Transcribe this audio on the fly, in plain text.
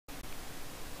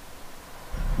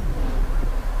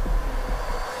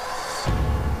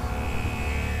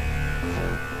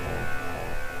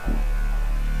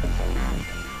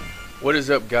What is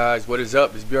up, guys? What is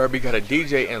up? It's BRB got a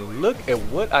DJ, and look at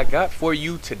what I got for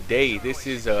you today. This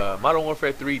is Modern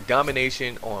Warfare 3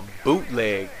 Domination on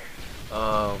bootleg.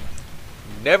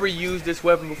 Never used this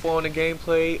weapon before in the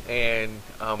gameplay, and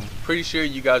I'm pretty sure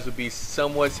you guys would be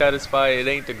somewhat satisfied. It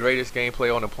ain't the greatest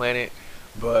gameplay on the planet,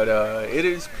 but it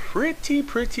is pretty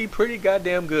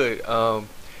goddamn good.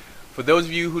 For those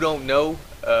of you who don't know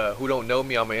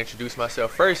me, I'm gonna introduce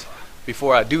myself first.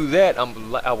 Before I do that,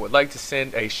 I would like to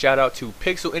send a shout out to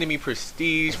Pixel Enemy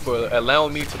Prestige for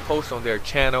allowing me to post on their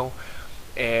channel,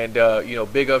 and you know,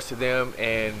 big ups to them.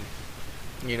 And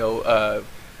you know,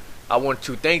 I want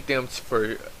to thank them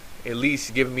for at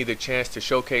least giving me the chance to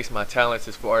showcase my talents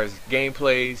as far as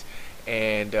gameplays,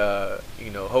 and you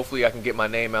know, hopefully I can get my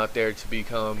name out there to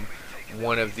become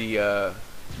one of the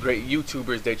great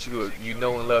YouTubers that you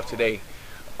know and love today.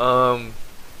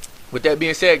 With that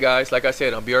being said, guys, like I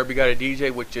said, I'm BRB got a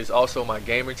DJ, which is also my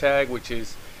gamer tag,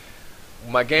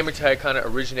 my gamer tag kind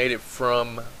of originated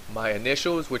from my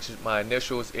initials, which is my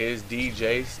initials is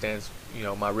DJ, stands, you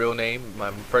know, my real name,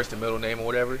 my first and middle name or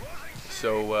whatever.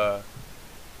 So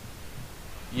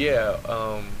yeah,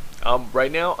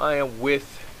 right now I am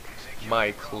with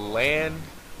my clan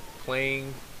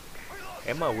playing.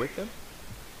 Am I with them?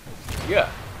 Yeah,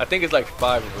 I think it's like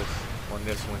 5 of us on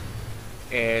this one,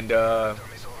 and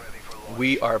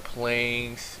we are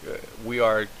playing, we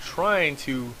are trying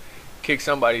to kick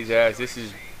somebody's ass. This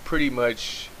is pretty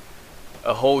much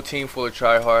a whole team full of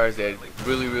tryhards that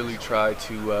really try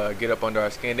to get up under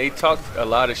our skin. They talked a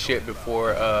lot of shit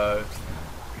before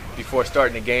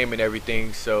starting the game and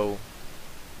everything, so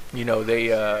you know, they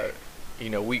you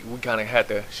know, we kind of had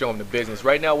to show them the business.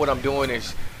 Right now what I'm doing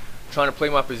is trying to play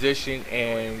my position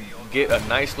and get a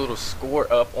nice little score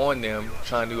up on them,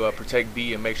 trying to protect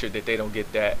B and make sure that they don't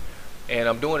get that. And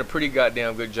I'm doing a pretty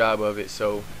goddamn good job of it.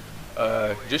 So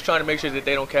just trying to make sure that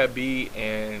they don't cap B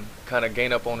and kind of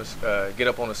get up on the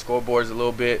scoreboards a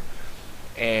little bit.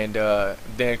 And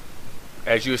then,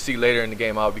 as you'll see later in the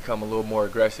game, I'll become a little more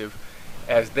aggressive,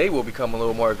 as they will become a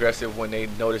little more aggressive when they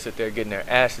notice that they're getting their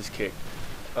asses kicked.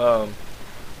 But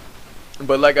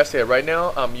like I said, right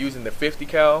now I'm using the 50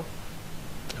 cal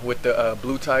with the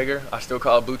blue tiger. I still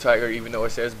call it blue tiger even though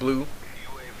it says blue,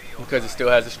 because it still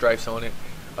has the stripes on it.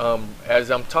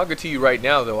 As I'm talking to you right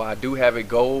now, though, I do have it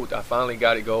gold. I finally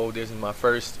got it gold. This is my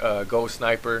first gold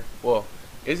sniper. Well,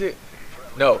 is it?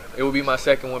 No, it will be my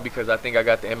second one, because I think I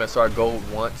got the MSR gold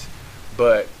once.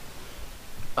 But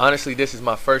honestly, this is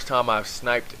my first time I've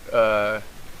sniped more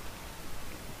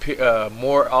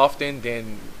often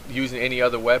than using any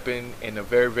other weapon in a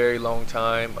very long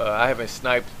time. I haven't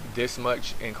sniped this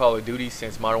much in Call of Duty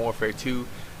since Modern Warfare 2,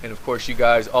 and of course you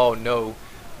guys all know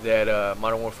that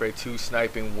Modern Warfare 2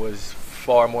 sniping was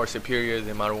far more superior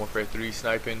than Modern Warfare 3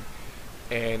 sniping.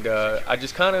 And I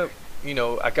just kind of, you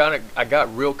know, I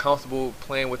got real comfortable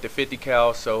playing with the 50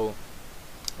 cal, so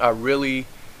I really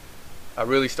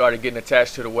started getting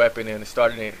attached to the weapon and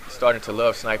starting to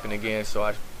love sniping again. So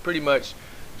I pretty much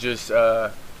just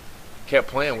kept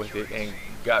playing with it and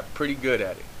got pretty good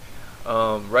at it.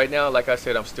 Right now, like I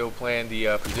said, I'm still playing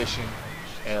the position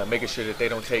and making sure that they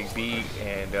don't take B,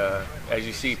 and as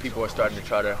you see, people are starting to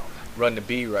try to run the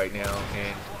B right now,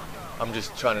 and I'm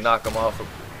just trying to knock them off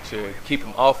to keep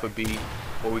them off of B,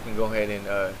 where we can go ahead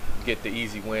and get the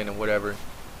easy win and whatever.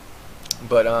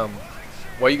 But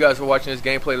while you guys were watching this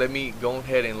gameplay, let me go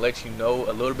ahead and let you know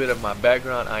a little bit of my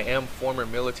background. I am former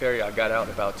military. I got out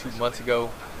about 2 months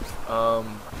ago.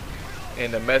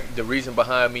 And the reason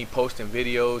behind me posting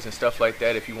videos and stuff like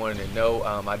that, if you wanted to know,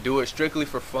 I do it strictly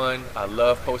for fun. I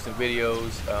love posting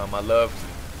videos. I love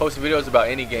posting videos about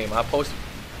any game. I post,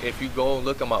 if you go and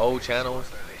look at my old channels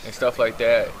and stuff like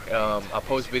that, I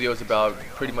post videos about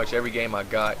pretty much every game I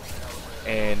got.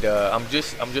 And I'm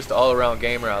just an all-around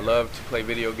gamer. I love to play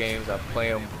video games. I play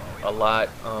them a lot.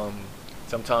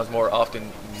 Sometimes more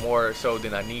so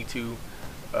than I need to.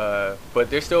 But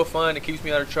they're still fun. It keeps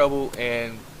me out of trouble,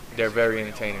 and they're very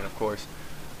entertaining, of course.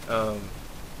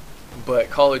 But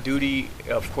Call of Duty,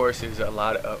 of course, is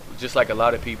just like a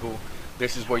lot of people,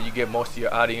 this is where you get most of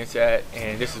your audience at,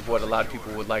 and this is what a lot of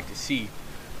people would like to see.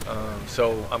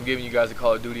 So I'm giving you guys a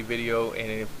Call of Duty video, and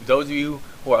if those of you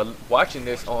who are watching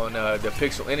this on the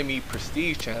Pixel Enemy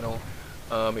Prestige channel,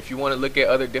 if you want to look at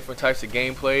other different types of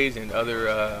gameplays and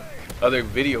other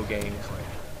video games,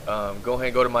 go ahead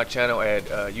and go to my channel at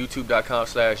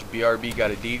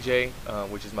youtube.com/BRB-got-a-DJ,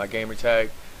 which is my gamer tag.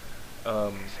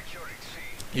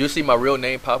 You'll see my real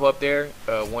name pop up there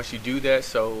once you do that,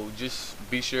 so just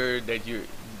be sure that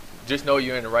just know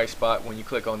you're in the right spot when you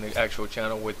click on the actual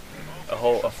channel with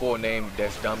a full name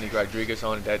that's Dominic Rodriguez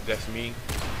on it. That's me.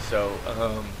 So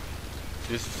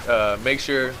just make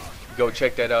sure go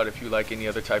check that out if you like any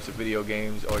other types of video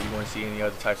games or you want to see any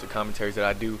other types of commentaries that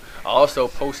I do. I also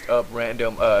post up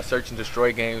random search and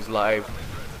destroy games live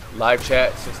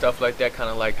chats and stuff like that, kind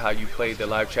of like how you play the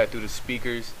live chat through the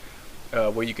speakers,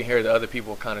 where you can hear the other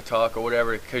people kind of talk or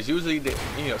whatever, because usually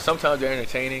sometimes they're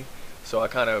entertaining, so I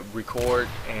kind of record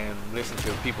and listen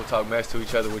to people talk mess to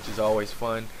each other, which is always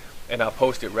fun, and I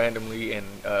post it randomly and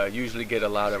usually get a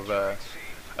lot of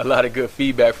good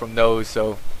feedback from those.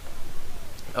 So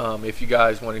if you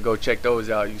guys want to go check those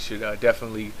out, you should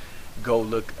definitely go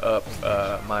look up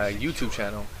my YouTube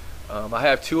channel. I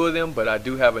have 2 of them, but I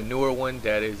do have a newer one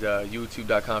that is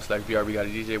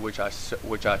youtube.com/BRB.DJ, which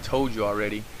I told you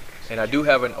already, and I do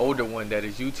have an older one that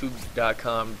is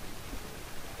youtube.com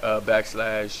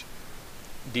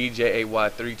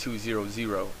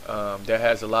 /DJAY3200. That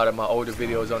has a lot of my older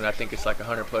videos on it. I think it's like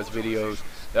 100+ videos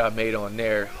that I made on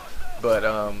there, but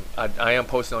I am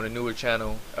posting on a newer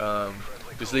channel.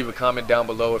 Just leave a comment down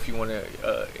below if you want to,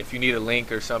 if you need a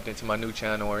link or something to my new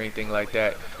channel or anything like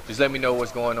that. Just let me know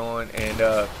what's going on.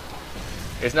 And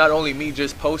it's not only me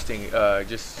just posting,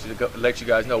 just to let you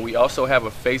guys know, we also have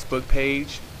a Facebook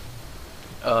page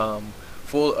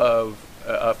full of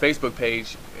a Facebook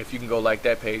page. If you can go like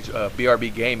that page, BRB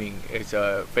Gaming. It's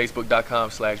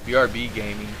facebook.com/BRB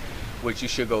Gaming, which you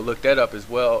should go look that up as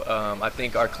well. I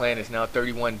think our clan is now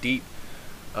 31 deep.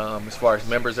 As far as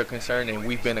members are concerned, and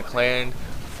we've been a clan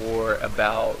for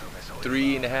about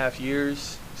 3.5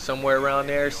 years, somewhere around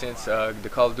there, since the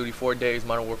Call of Duty 4 days,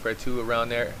 Modern Warfare 2, around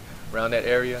that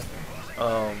area.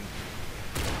 A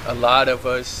lot of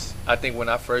us, I think when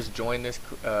I first joined this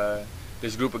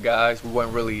group of guys, we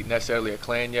weren't really necessarily a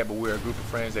clan yet, but we were a group of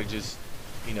friends that just,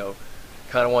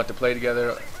 kind of wanted to play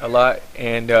together a lot,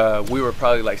 and we were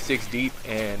probably like 6 deep,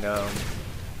 and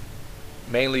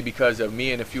mainly because of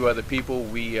me and a few other people,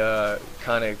 we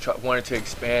kind of wanted to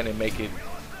expand and make it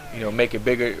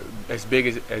bigger, as big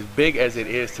as it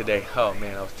is today. Oh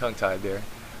man, I was tongue-tied there.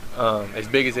 As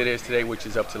big as it is today, which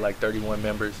is up to like 31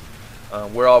 members.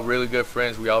 We're all really good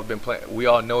friends. We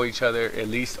all know each other at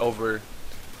least over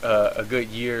a good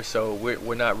year, so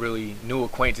we're not really new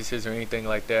acquaintances or anything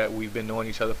like that. We've been knowing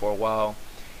each other for a while,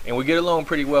 and we get along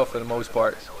pretty well for the most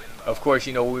part. Of course,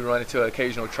 we run into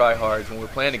occasional tryhards when we're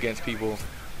playing against people.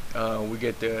 We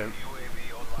get to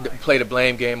play the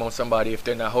blame game on somebody if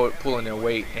they're not pulling their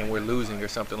weight and we're losing or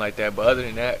something like that. But other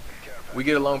than that, we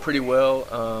get along pretty well.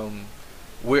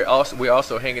 We're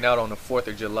also hanging out on the 4th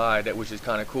of July, which is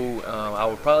kind of cool. I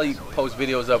will probably post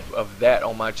videos of that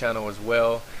on my channel as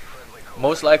well.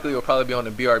 Most likely, it'll probably be on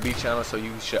the BRB channel, so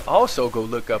you should also go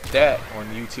look up that on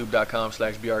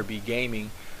youtube.com/BRB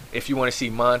Gaming if you want to see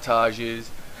montages,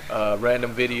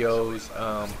 random videos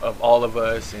of all of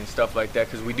us and stuff like that,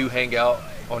 because we do hang out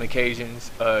on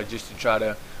occasions, just to try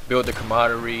to build the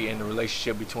camaraderie and the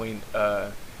relationship between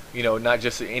not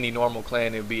just any normal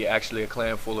clan. It'd be actually a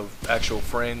clan full of actual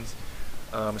friends,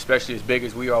 especially as big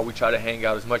as we are. We try to hang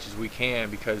out as much as we can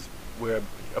because we're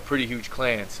a pretty huge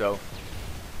clan. So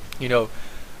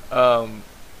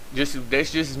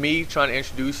that's just me trying to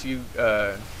introduce you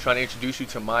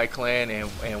to my clan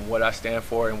and what I stand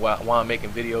for and why I'm making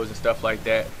videos and stuff like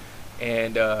that.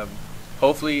 And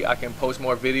hopefully I can post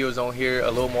more videos on here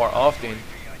a little more often,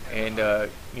 and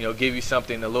give you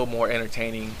something a little more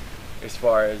entertaining as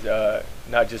far as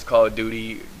not just Call of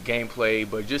Duty gameplay,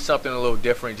 but just something a little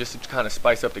different, just to kind of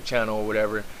spice up the channel or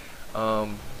whatever.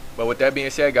 But with that being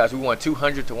said, guys, we won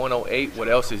 200 to 108. What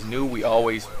else is new? We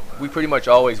pretty much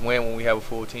always win when we have a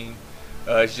full team.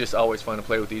 It's just always fun to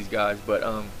play with these guys. But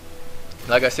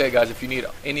like I said, guys, if you need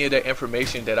any of the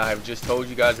information that I have just told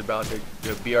you guys about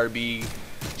the BRB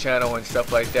channel and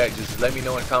stuff like that, just let me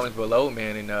know in the comments below,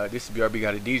 man. And this is BRB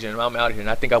Got a DJ, and I'm out here. And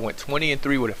I think I went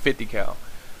 20-3 with a 50 cal.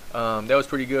 That was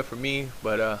pretty good for me.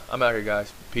 But I'm out here,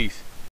 guys. Peace.